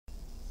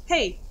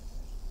Hey,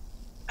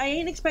 I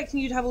ain't expecting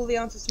you to have all the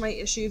answers to my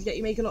issues, yet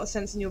you make a lot of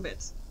sense in your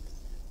vids.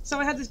 So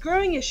I had this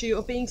growing issue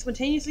of being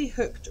spontaneously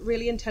hooked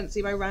really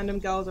intensely by random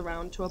girls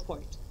around to a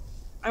point.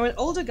 I'm an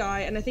older guy,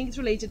 and I think it's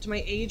related to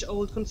my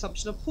age-old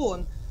consumption of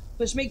porn,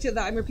 which makes it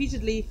that I'm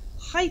repeatedly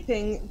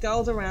hyping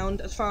girls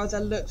around as far as their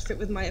looks fit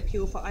with my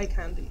appeal for eye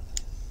candy.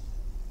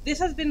 This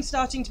has been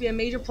starting to be a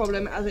major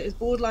problem as it is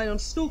borderline on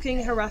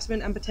stalking,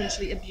 harassment, and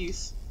potentially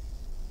abuse.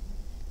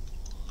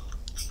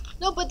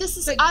 No, but this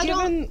is... But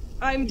given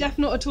I'm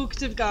definitely not a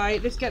talkative guy,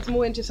 this gets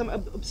more into some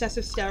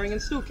obsessive staring and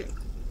stalking.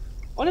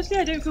 Honestly,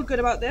 I don't feel good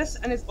about this,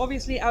 and it's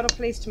obviously out of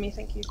place to me,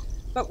 thank you.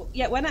 But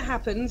yet when it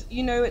happens,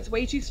 you know it's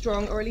way too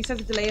strong, or at least there's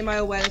a delay in my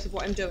awareness of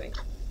what I'm doing.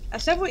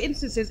 At several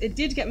instances, it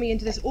did get me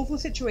into this awful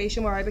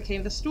situation where I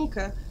became the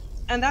stalker,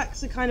 and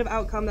that's the kind of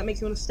outcome that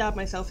makes me want to stab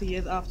myself for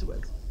years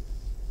afterwards.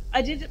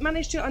 I did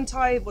manage to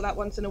untie that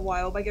once in a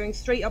while by going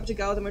straight up to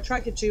girls I'm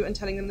attracted to and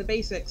telling them the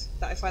basics,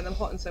 that I find them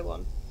hot and so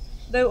on.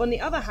 Though, on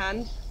the other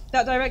hand,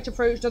 that direct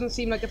approach doesn't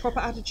seem like the proper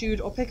attitude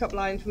or pickup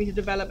line for me to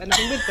develop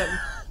anything with them.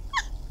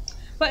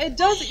 But it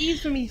does ease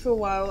for me for a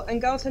while,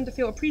 and girls tend to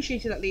feel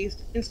appreciated at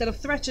least, instead of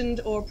threatened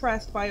or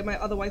oppressed by my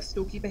otherwise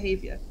stalky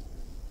behaviour.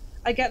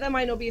 I get there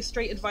might not be a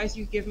straight advice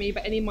you give me,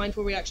 but any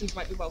mindful reactions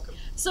might be welcome.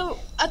 So,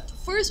 at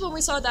first when we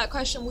saw that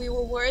question, we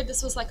were worried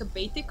this was like a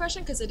baiting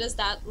question, because it is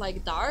that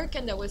like dark,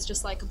 and there was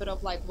just like a bit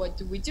of like, what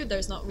do we do?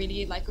 There's not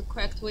really like a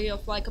correct way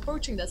of like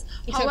approaching this.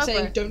 Except However,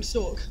 saying don't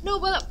stalk. No,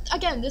 but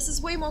again, this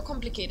is way more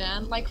complicated,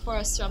 and like for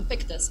us to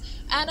unpick this.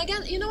 And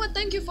again, you know what,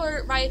 thank you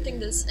for writing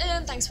this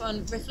in, thanks for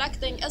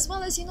reflecting, as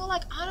well as, you know,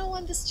 like, I don't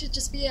want this to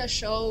just be a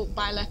show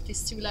by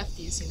lefties to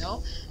lefties, you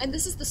know? And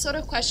this is the sort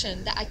of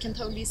question that I can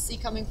totally see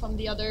coming from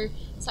the other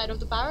side of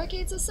the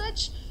barricades as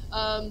such.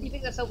 You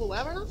think they're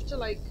self-aware enough to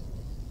like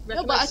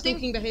recognize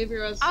stalking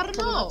behaviour as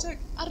problematic?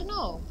 I don't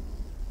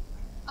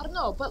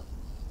know, but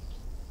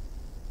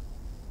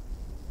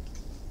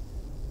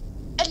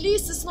at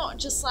least it's not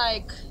just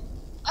like,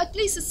 at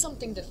least it's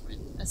something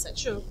different as such.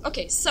 Sure.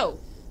 Okay, so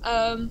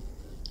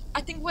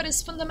I think what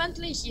is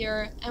fundamentally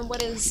here, and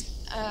what is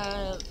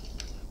I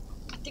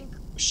think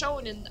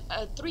shown in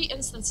 3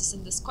 instances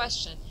in this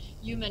question,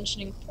 you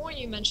mentioning porn,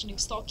 you mentioning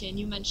stalking, and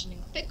you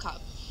mentioning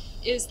pickup,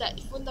 is that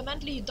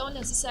fundamentally you don't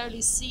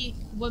necessarily see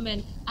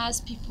women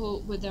as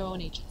people with their own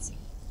agency,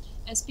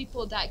 as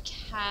people that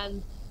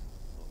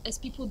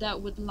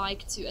would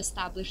like to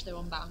establish their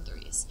own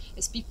boundaries,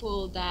 as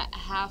people that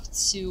have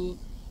to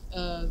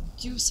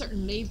do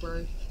certain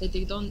labor that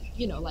they don't,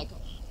 you know, like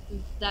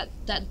that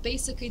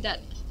basically that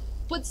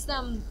puts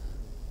them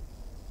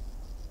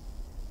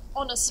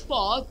on a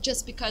spot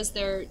just because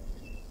they're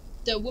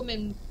the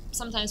women,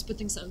 sometimes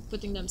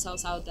putting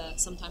themselves out there,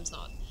 sometimes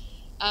not.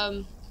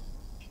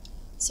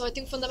 So I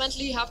think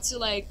fundamentally you have to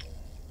like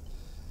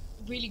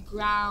really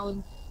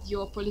ground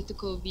your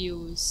political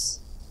views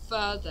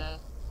further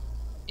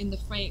in the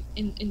frame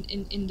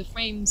in the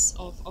frames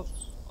of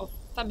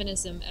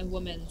feminism and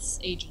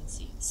women's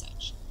agency and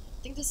such.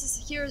 I think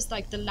here's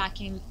like the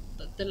lacking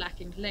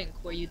link,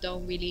 where you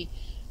don't really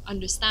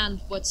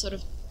understand what sort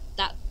of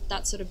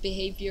that sort of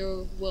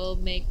behavior will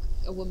make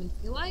a woman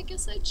feel like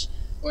as such.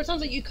 Or it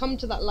sounds like you come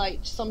to that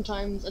light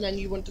sometimes and then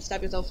you want to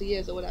stab yourself for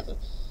years or whatever.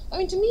 I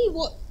mean, to me,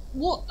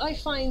 what I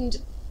find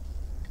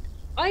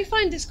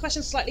this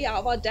question slightly out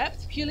of our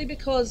depth, purely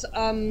because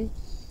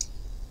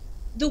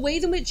the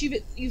ways in which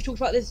you've talked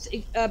about this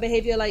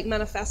behavior like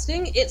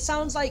manifesting, it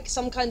sounds like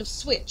some kind of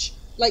switch.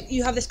 Like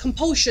you have this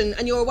compulsion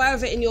and you're aware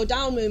of it in your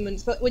down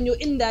moments, but when you're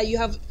in there you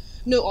have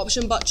no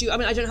option but to, I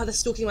mean, I don't know how the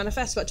stalking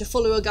manifests, but to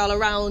follow a girl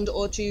around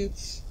or to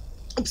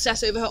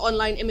obsess over her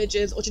online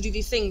images or to do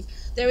these things.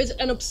 There is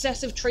an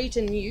obsessive trait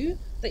in you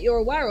that you're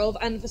aware of,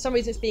 and for some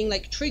reason it's being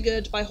like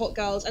triggered by hot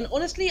girls, and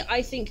honestly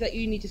I think that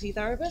you need to see a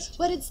therapist.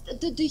 But it's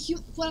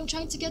what I'm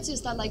trying to get to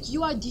is that like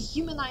you are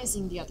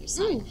dehumanizing the other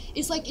side.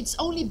 It's like it's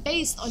only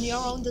based on your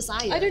own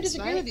desires. I don't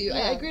disagree with you.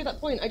 Yeah. I agree with that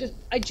point.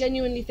 I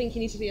genuinely think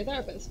you need to see a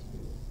therapist.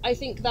 I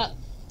think that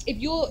if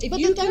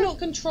you cannot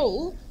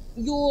control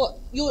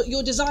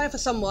your desire for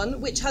someone,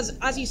 which has,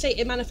 as you say,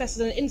 it manifests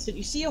in an instant.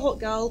 You see a hot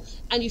girl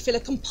and you feel a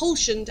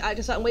compulsion to act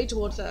a certain way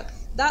towards her.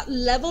 That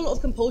level of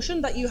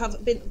compulsion that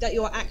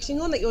you're acting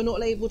on, that you're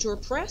not able to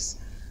repress,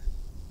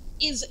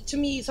 is to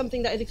me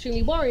something that is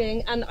extremely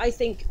worrying. And I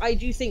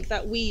do think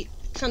that we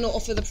cannot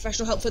offer the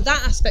professional help for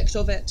that aspect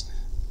of it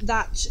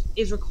that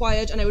is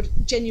required, and I would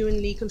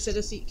genuinely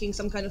consider seeking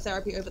some kind of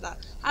therapy over that.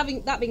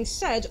 Having that being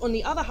said, on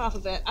the other half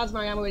of it, as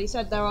Marianne already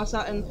said, there are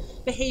certain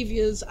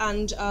behaviours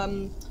and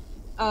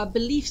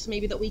beliefs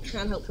maybe that we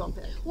can help to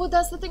unpick. Well,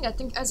 that's the thing. I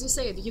think, as you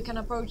say, you can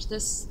approach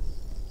this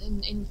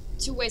in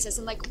 2 ways. As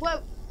in, like,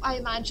 what I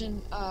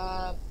imagine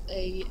a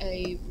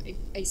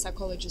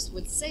psychologist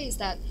would say is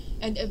that,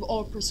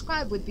 or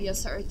prescribe would be a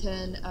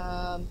certain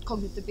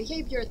cognitive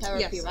behavior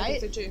therapy, yes, right? I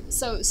think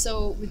so too.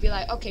 So we'd be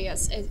like, okay,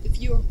 yes, if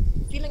you're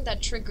feeling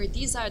that trigger,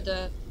 these are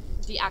the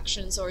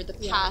actions or the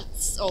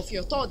paths of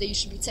your thought that you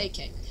should be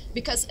taking,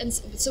 because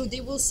so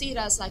they will see it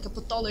as like a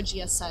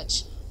pathology as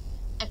such,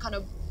 and kind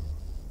of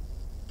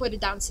put it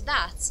down to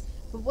that.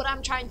 But what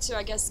I'm trying to,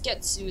 I guess,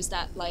 get to is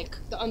that, like,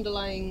 The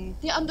underlying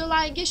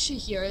issue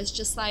here is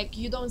just like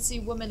you don't see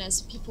women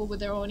as people with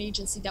their own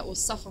agency that will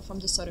suffer from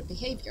this sort of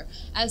behavior.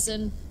 As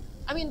in,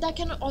 I mean, that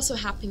can also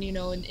happen, you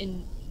know,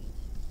 in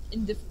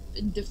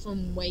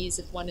different ways.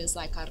 If one is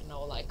like, I don't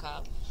know, like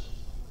I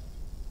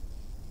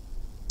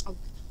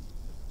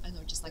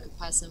know, just like a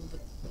person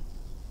with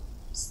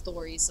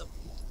stories of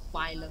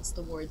violence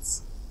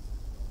towards,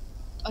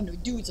 I don't know,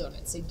 dudes, or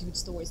let's say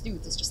dudes towards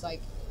dudes. It's just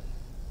like,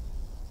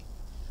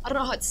 I don't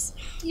know how it's...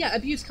 Yeah,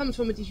 abuse comes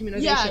from a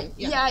dehumanization.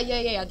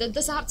 Yeah. That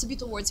doesn't have to be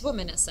towards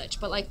women as such,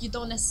 but like you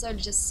don't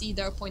necessarily just see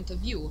their point of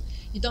view.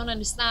 You don't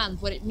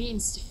understand what it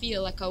means to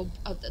feel like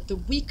the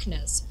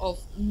weakness of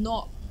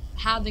not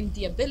having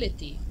the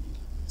ability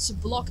to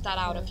block that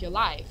out of your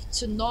life,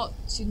 to not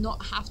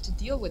have to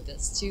deal with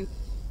this, to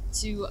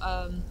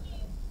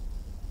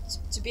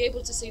be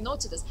able to say no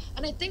to this.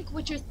 And I think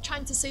what you're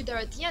trying to say there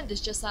at the end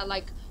is just that,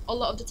 like, a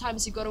lot of the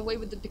times you got away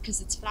with it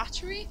because it's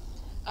flattery.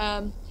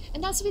 And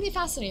that's really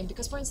fascinating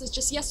because, for instance,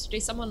 just yesterday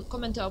someone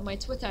commented on my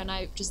Twitter, and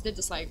I just did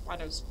this, like, I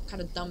was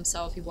kind of dumb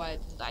selfie where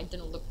I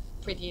didn't look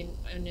pretty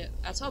in it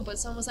at all, but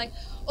someone was like,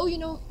 oh, you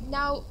know,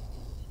 now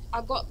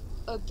I got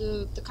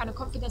the kind of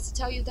confidence to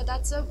tell you that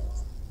that's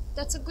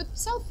a good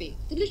selfie.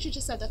 They literally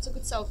just said that's a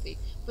good selfie,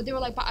 but they were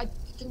like, but I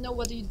didn't know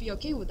whether you'd be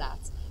okay with that.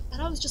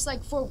 And I was just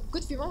like, for a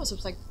good few moments I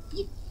was like,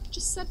 you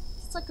just said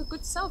it's like a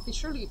good selfie,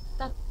 surely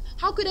that...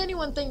 How could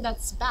anyone think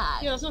that's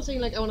bad? Yeah, it's not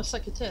saying like I want to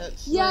suck your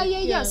tits.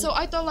 Yeah. So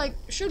I thought, like,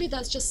 surely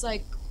that's just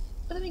like...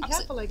 But I mean,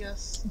 careful, I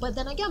guess. But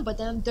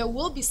then there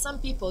will be some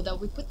people that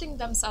will be putting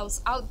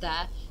themselves out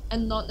there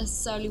and not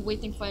necessarily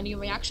waiting for any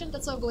reaction.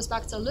 That sort of goes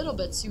back to a little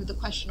bit to the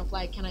question of,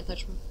 like, can I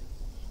touch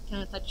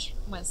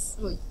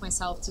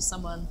myself to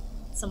someone's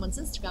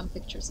Instagram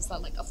pictures? It's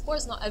not like, of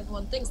course, not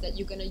everyone thinks that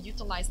you're gonna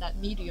utilize that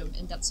medium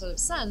in that sort of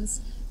sense.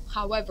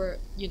 However,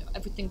 you know,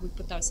 everything we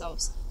put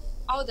ourselves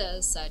out there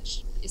as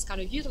such is kind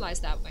of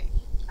utilized that way.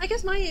 I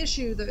guess my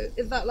issue though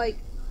is that, like,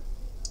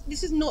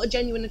 this is not a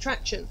genuine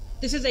attraction.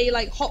 This is a,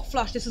 like, hot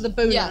flush. This is a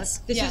boner.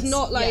 This is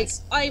not like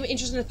I'm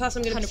interested in a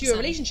person, I'm going to pursue a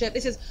relationship.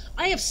 This is,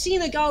 I have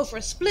seen a girl for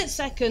a split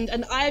second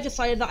and I have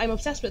decided that I'm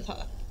obsessed with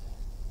her.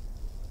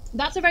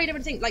 That's a very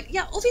different thing. Like,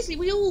 yeah, obviously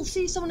we all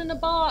see someone in a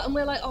bar and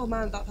we're like, oh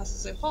man, that person's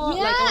so hot.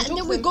 Yeah, like, and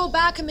then we go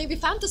back and maybe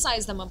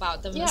fantasize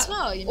about them as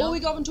well, you know? Or we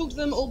go up and talk to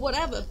them or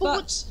whatever.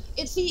 But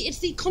it's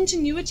the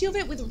continuity of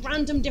it with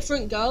random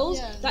different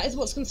girls that is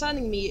what's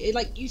concerning me.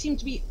 Like, you seem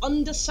to be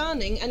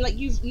undiscerning, and like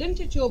you've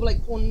limited your,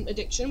 like, porn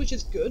addiction, which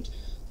is good.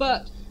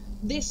 But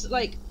this,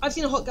 like, I've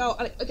seen a hot girl.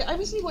 Okay, I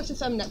recently watched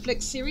this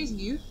Netflix series. Have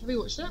you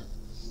watched it?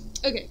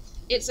 Okay.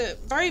 It's a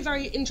very,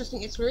 very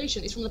interesting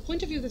exploration. It's from the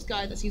point of view of this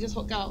guy that sees this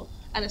hot girl,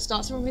 and it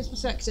starts from his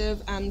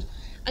perspective, and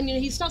you know,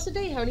 he starts to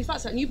date her and he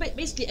flirts her, and you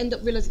basically end up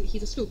realizing that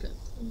he's a stalker.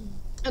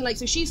 And like,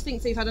 so she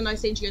thinks they've had a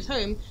nice day and she goes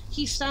home.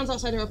 He stands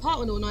outside her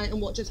apartment all night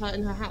and watches her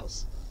in her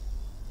house.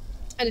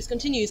 And it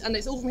continues, and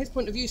it's all from his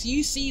point of view, so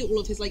you see all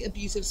of his, like,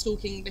 abusive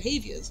stalking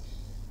behaviours.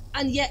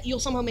 And yet you're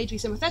somehow made to be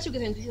sympathetic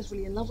with him because he's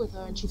really in love with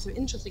her and she's so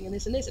interesting and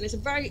this and this. And it's a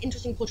very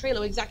interesting portrayal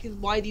of exactly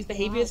why these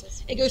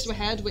behaviours... it goes to a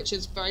head, which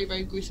is very,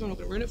 very gruesome. I'm not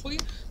going to ruin it for you.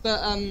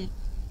 But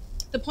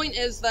the point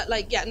is that,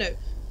 like, yeah, no,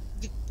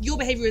 your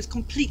behaviour is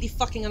completely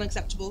fucking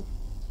unacceptable.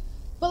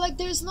 But, like,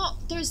 there's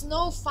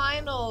no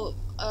final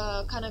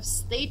kind of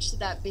stage to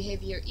that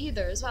behaviour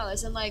either as well.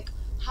 As in, like,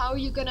 how are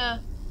you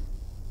gonna...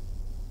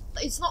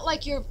 It's not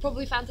like you're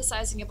probably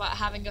fantasizing about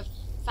having a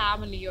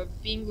family or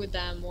being with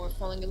them or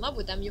falling in love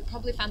with them. You're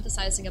probably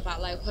fantasizing about,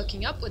 like,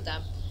 hooking up with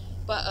them.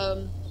 But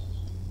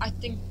I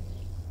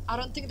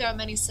don't think there are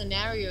many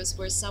scenarios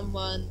where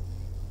someone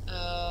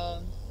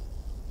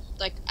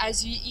like,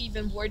 as you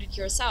even worded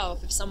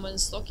yourself, if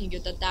someone's stalking you,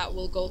 that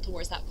will go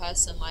towards that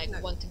person, like,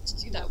 wanting to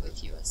do that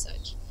with you as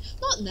such.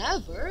 Not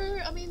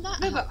never. I mean, that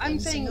happens, but I'm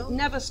saying, you know?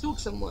 never stalk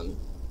someone.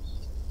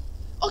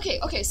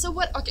 Okay, so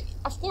what... Okay,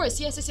 of course,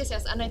 yes,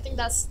 and I think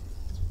that's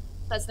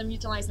them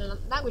utilizing the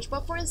language.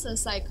 But for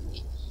instance, like,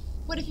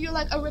 what if you're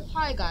like a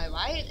reply guy,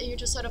 right? And you're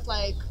just sort of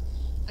like,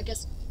 I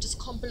guess, just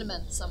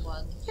compliment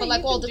someone, but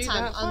like all the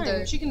time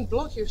under... She can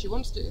block you if she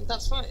wants to.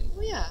 That's fine.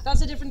 Oh yeah.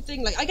 That's a different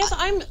thing. Like, I guess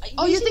I'm...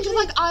 Oh, you're thinking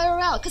like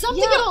IRL? Because I'm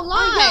thinking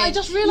online. Yeah, I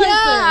just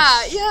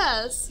realised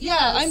this.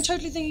 Yeah, I'm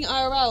totally thinking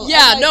IRL.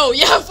 Yeah,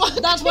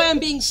 like, that's why I'm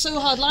being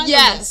so hardline.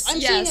 Yes, on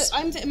this. Seeing it,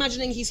 I'm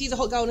imagining he sees a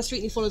hot girl on the street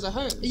and he follows her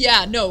home.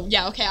 Yeah,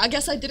 okay. I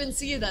guess I didn't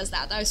see it as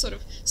that. I sort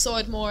of saw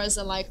it more as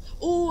a, like,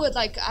 ooh,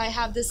 like, I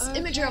have this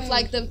imagery of,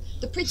 like, the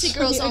pretty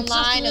girls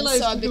online, and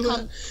so I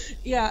become...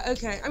 Yeah,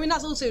 okay. I mean,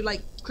 that's also,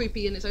 like,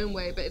 creepy in its own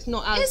way, but it's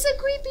not as... Is it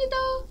creepy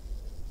though?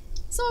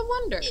 So I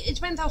wonder. It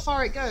depends how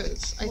far it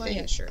goes, I think.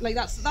 Yeah, sure. Like,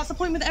 that's the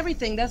point with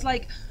everything. There's,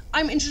 like,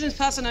 I'm interested in this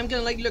person, I'm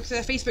gonna, like, look through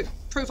their Facebook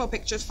profile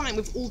pictures. Fine,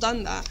 we've all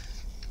done that.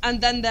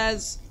 And then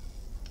there's...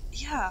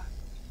 Yeah.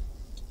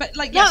 But,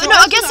 like, yeah, no,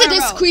 I guess it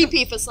is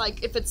creepy if it's,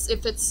 like, if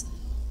it's...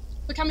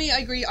 But Camille,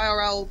 I agree,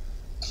 IRL...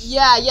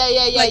 Yeah,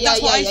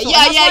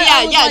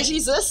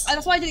 Jesus. And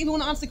that's why I didn't even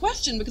want to answer the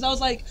question, because I was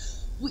like,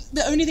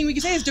 the only thing we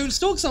can say is don't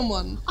stalk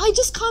someone. I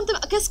just can't.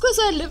 I guess because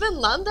I live in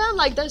London,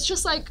 like there's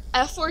just like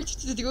effort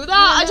to do that.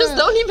 I just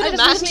don't even imagine.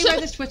 I just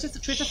recently read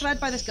this Twitter thread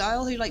by this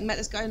girl who like met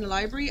this guy in the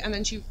library, and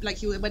then he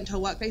went to her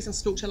workplace and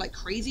stalked her like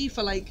crazy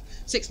for like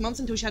 6 months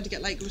until she had to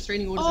get like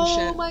restraining orders and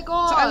shit. Oh my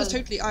god! So I was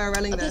totally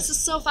IRLing this. This is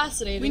so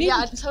fascinating.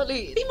 Yeah,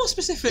 totally. Be more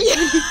specific.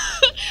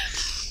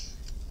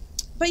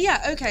 But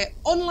yeah, okay.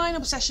 Online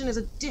obsession is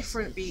a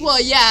different beast.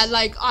 Well, yeah,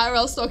 like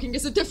IRL stalking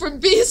is a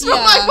different beast from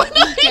like when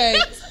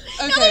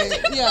Okay,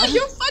 yeah.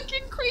 You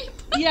fucking creep.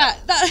 Yeah,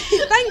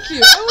 thank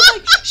you. I was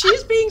like,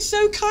 she's being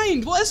so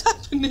kind. What is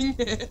happening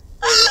here?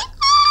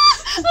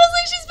 I was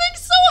like, she's being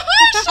so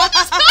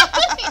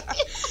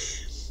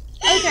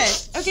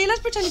harsh. Okay,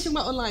 let's pretend you're talking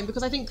about online,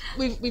 because I think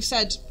we've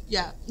said,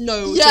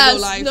 no to yes,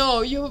 real life.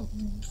 no, you're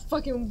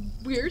fucking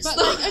weird But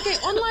stuff. like, okay,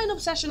 online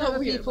obsession over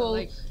weird, people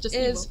like, just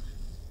is... evil.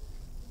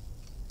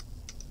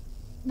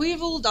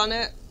 We've all done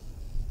it.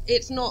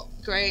 It's not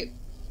great.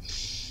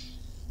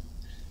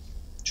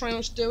 Try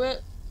not to do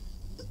it.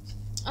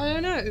 I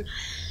don't know.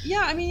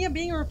 Yeah, I mean, yeah,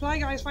 being a reply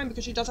guy is fine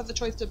because she does have the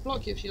choice to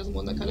block you if she doesn't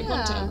want that kind of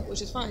content,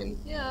 which is fine.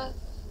 Yeah.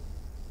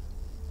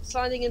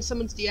 Sliding in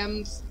someone's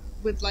DMs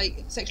with,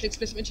 like, sexually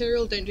explicit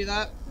material, don't do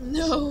that.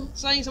 No.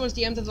 Sliding in someone's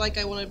DMs with, like,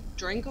 I want a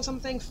drink or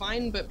something,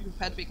 fine, but be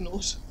prepared to be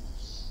ignored.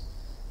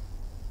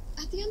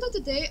 At the end of the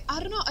day, I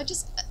don't know,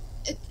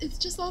 it's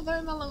just all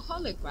very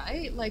melancholic,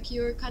 right? Like,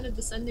 you're kind of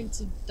descending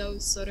to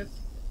those sort of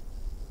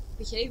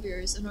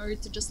behaviors in order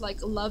to just, like,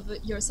 love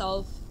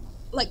yourself,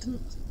 like,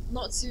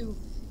 not to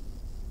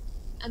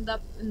end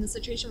up in the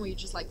situation where you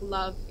just, like,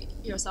 love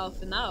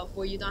yourself enough,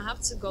 where you don't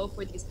have to go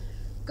for these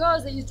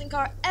girls that you think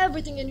are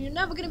everything and you're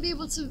never gonna be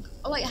able to,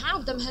 like,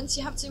 have them, hence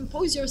you have to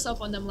impose yourself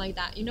on them like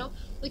that, you know?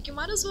 Like, you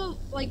might as well,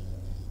 like,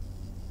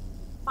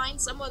 find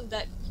someone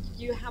that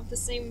you have the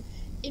same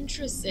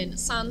interest in,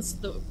 sans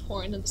the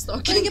porn and the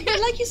stalking. But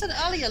like you said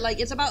earlier, like,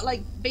 it's about,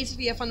 like,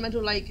 basically a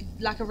fundamental, like,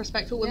 lack of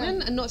respect for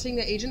women and not seeing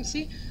their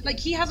agency. Like,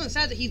 he hasn't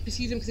said that he's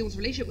pursued them because he wants a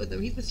relationship with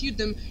them. He's pursued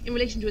them in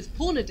relation to his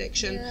porn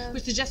addiction,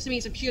 which suggests to me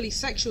it's a purely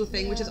sexual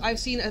thing, which is, I've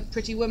seen a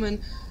pretty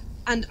woman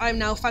and I'm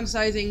now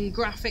fantasizing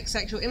graphic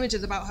sexual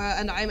images about her,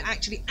 and I'm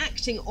actually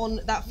acting on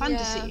that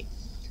fantasy.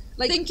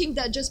 Like, thinking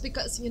that just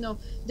because, you know,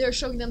 they're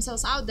showing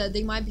themselves out there,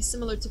 they might be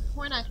similar to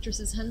porn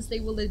actresses, hence they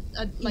will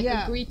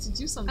agree to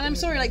do something. And I'm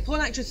sorry, like,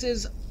 porn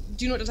actresses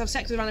do not just have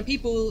sex with random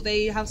people,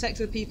 they have sex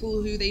with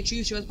people who they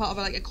choose to as part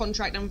of a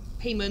contract and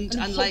payment,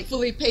 and like,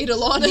 hopefully paid a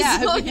lot.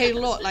 Hopefully paid a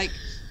lot. Like,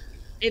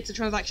 it's a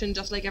transaction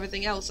just like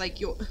everything else. Like,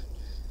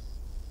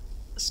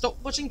 stop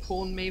watching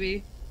porn,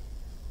 maybe.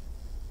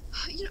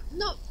 You know,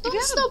 no,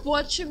 don't stop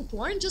watching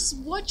porn. Just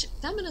watch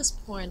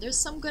feminist porn. There's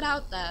some good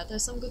out there.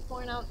 There's some good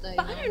porn out there.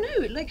 But I don't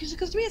know, like,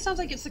 because to me it sounds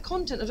like it's the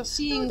content of just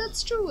seeing. No,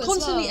 that's true.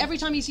 Constantly, as well. every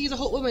time he sees a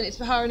hot woman, it's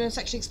for her in a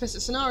sexually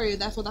explicit scenario.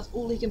 Therefore, that's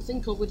all he can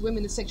think of with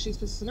women is sexually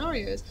explicit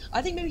scenarios.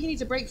 I think maybe he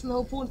needs a break from the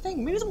whole porn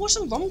thing. Maybe watch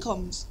some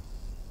rom-coms.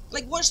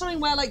 Like, watch something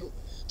where, like,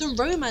 the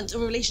romance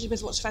of a relationship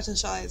is what's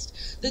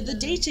fetishized. The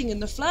dating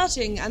and the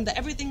flirting and the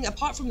everything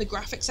apart from the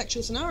graphic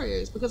sexual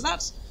scenarios, because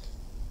that's.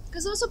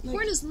 Because also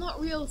porn is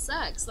not real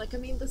sex. Like, I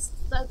mean, that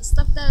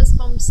stuff that is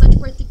from such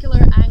particular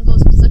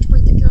angles, with such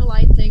particular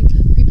lighting,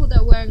 people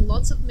that are wearing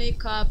lots of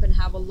makeup and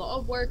have a lot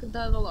of work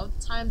done, a lot of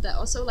time, that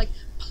also, like,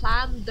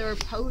 plan their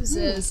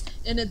poses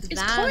in advance.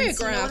 It's choreographed.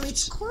 You know? I mean,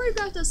 it's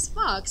choreographed as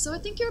fuck. So I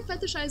think you're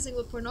fetishizing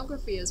with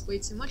pornography is way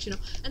too much, you know?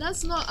 And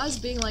that's not us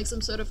being, like, some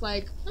sort of,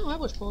 like... No, I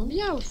watch porn.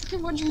 Yeah,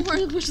 freaking watch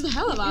porn, which the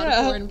hell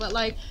about porn. But,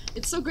 like,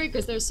 it's so great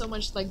because there's so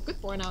much, like,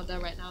 good porn out there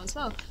right now as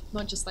well.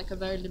 Not just, like, a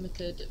very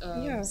limited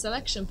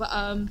selection.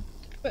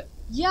 But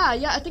yeah,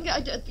 I think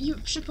you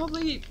should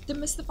probably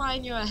demystify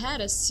in your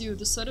head as to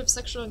the sort of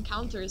sexual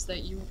encounters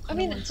that you. I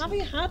mean, have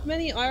you had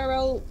many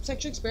IRL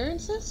sexual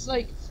experiences?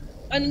 Like,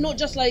 and not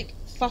just like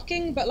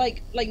fucking, but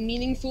like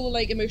meaningful,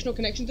 like emotional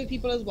connections with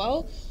people as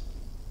well?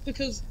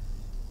 Because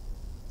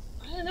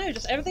I don't know,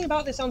 just everything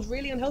about this sounds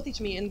really unhealthy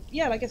to me. And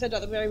yeah, like I said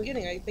at the very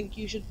beginning, I think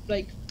you should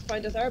like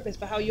find a therapist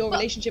for how your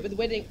relationship with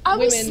women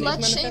is manifesting. Are we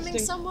slut-shaming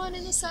someone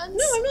in a sense?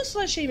 No, I'm not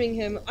slut-shaming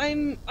him.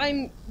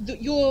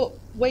 Your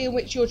way in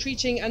which you're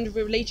treating and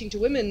relating to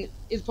women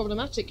is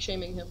problematic,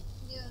 shaming him.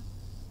 Yeah.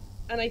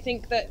 And I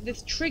think that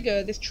this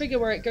trigger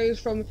where it goes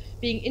from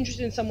being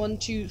interested in someone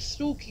to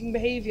stalking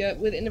behaviour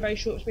within a very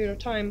short period of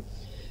time,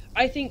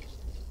 I think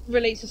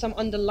relates to some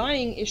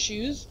underlying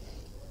issues.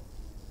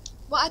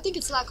 Well, I think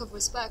it's lack of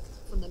respect,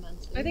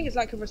 fundamentally. I think it's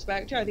lack of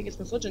respect, I think it's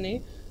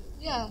misogyny.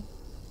 Yeah.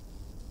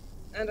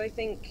 And I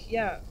think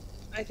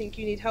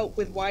you need help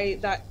with why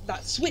that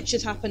switch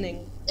is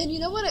happening. And you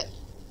know what, it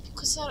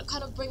could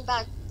kind of bring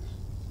back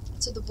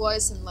to the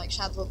boys in like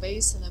Shadwell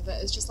Basin a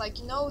bit. It's just like,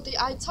 you know,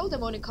 I told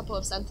them only a couple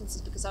of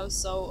sentences because I was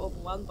so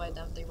overwhelmed by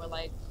them. They were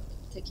like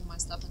taking my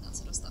stuff and that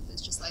sort of stuff.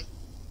 It's just like,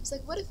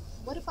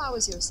 what if I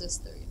was your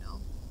sister, you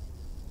know?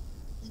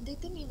 And they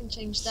didn't even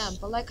change them.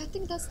 But like, I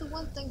think that's the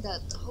one thing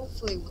that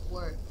hopefully would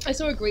work. I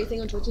saw a great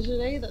thing on Twitter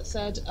today that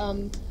said,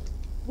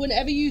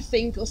 whenever you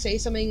think or say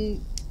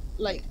something,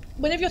 like,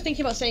 whenever you're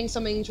thinking about saying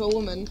something to a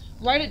woman,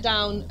 write it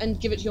down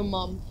and give it to your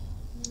mum.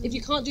 If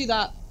you can't do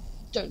that,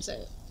 don't say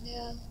it.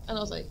 Yeah. And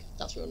I was like,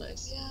 that's real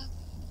nice. Yeah.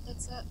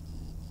 That's it.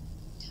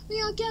 But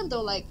yeah, again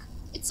though, like,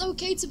 it's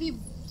okay to be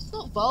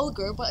not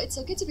vulgar, but it's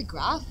okay to be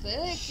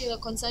graphic in a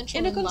consensual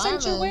In a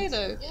consensual way,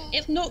 environment. though. Yeah.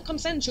 It's not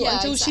consensual Yeah,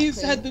 until she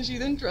exactly. said that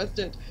she's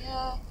interested.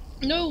 Yeah.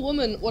 No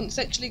woman wants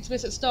sexually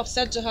explicit stuff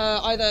said to her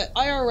either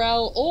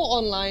IRL or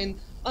online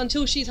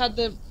until she's had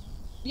the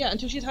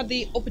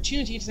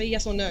opportunity to say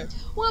yes or no.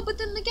 Well, but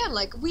then again,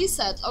 like we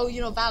said, oh, you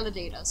know,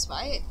 validate us,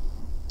 right?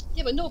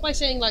 Yeah, but not by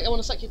saying like I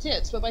want to suck your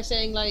tits, but by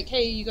saying like,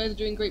 hey, you guys are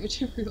doing great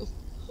material.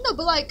 No,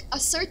 but like a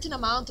certain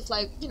amount of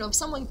like, you know, if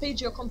someone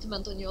paid you a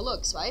compliment on your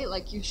looks, right?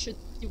 Like you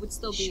would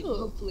still be Sure.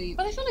 hopefully.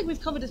 But I feel like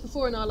we've covered this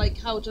before in our like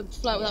how to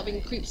flirt without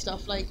being creep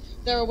stuff. Like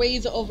there are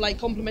ways of like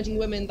complimenting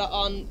women that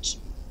aren't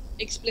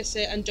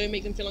explicit and don't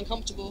make them feel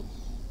uncomfortable.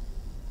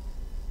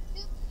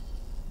 Yeah.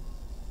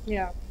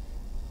 Yeah.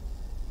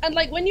 And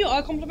like when you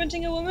are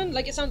complimenting a woman,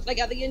 like it sounds like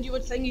at the end you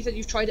were saying you said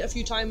you've tried it a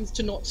few times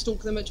to not stalk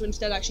them but to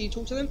instead actually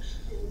talk to them.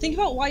 Think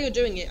about why you're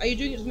doing it. Are you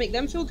doing it to make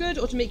them feel good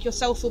or to make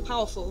yourself feel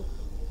powerful?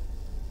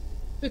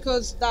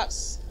 Because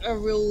that's a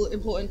real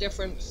important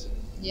difference.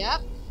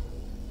 Yep.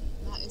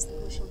 That is the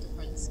crucial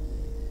difference.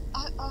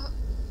 I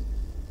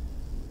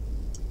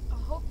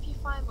hope you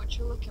find what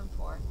you're looking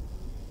for.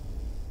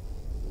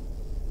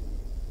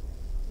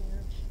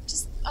 Yeah.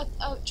 Just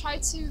try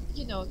to,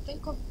 you know,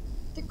 think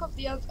of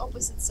the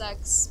opposite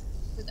sex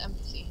with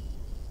empathy.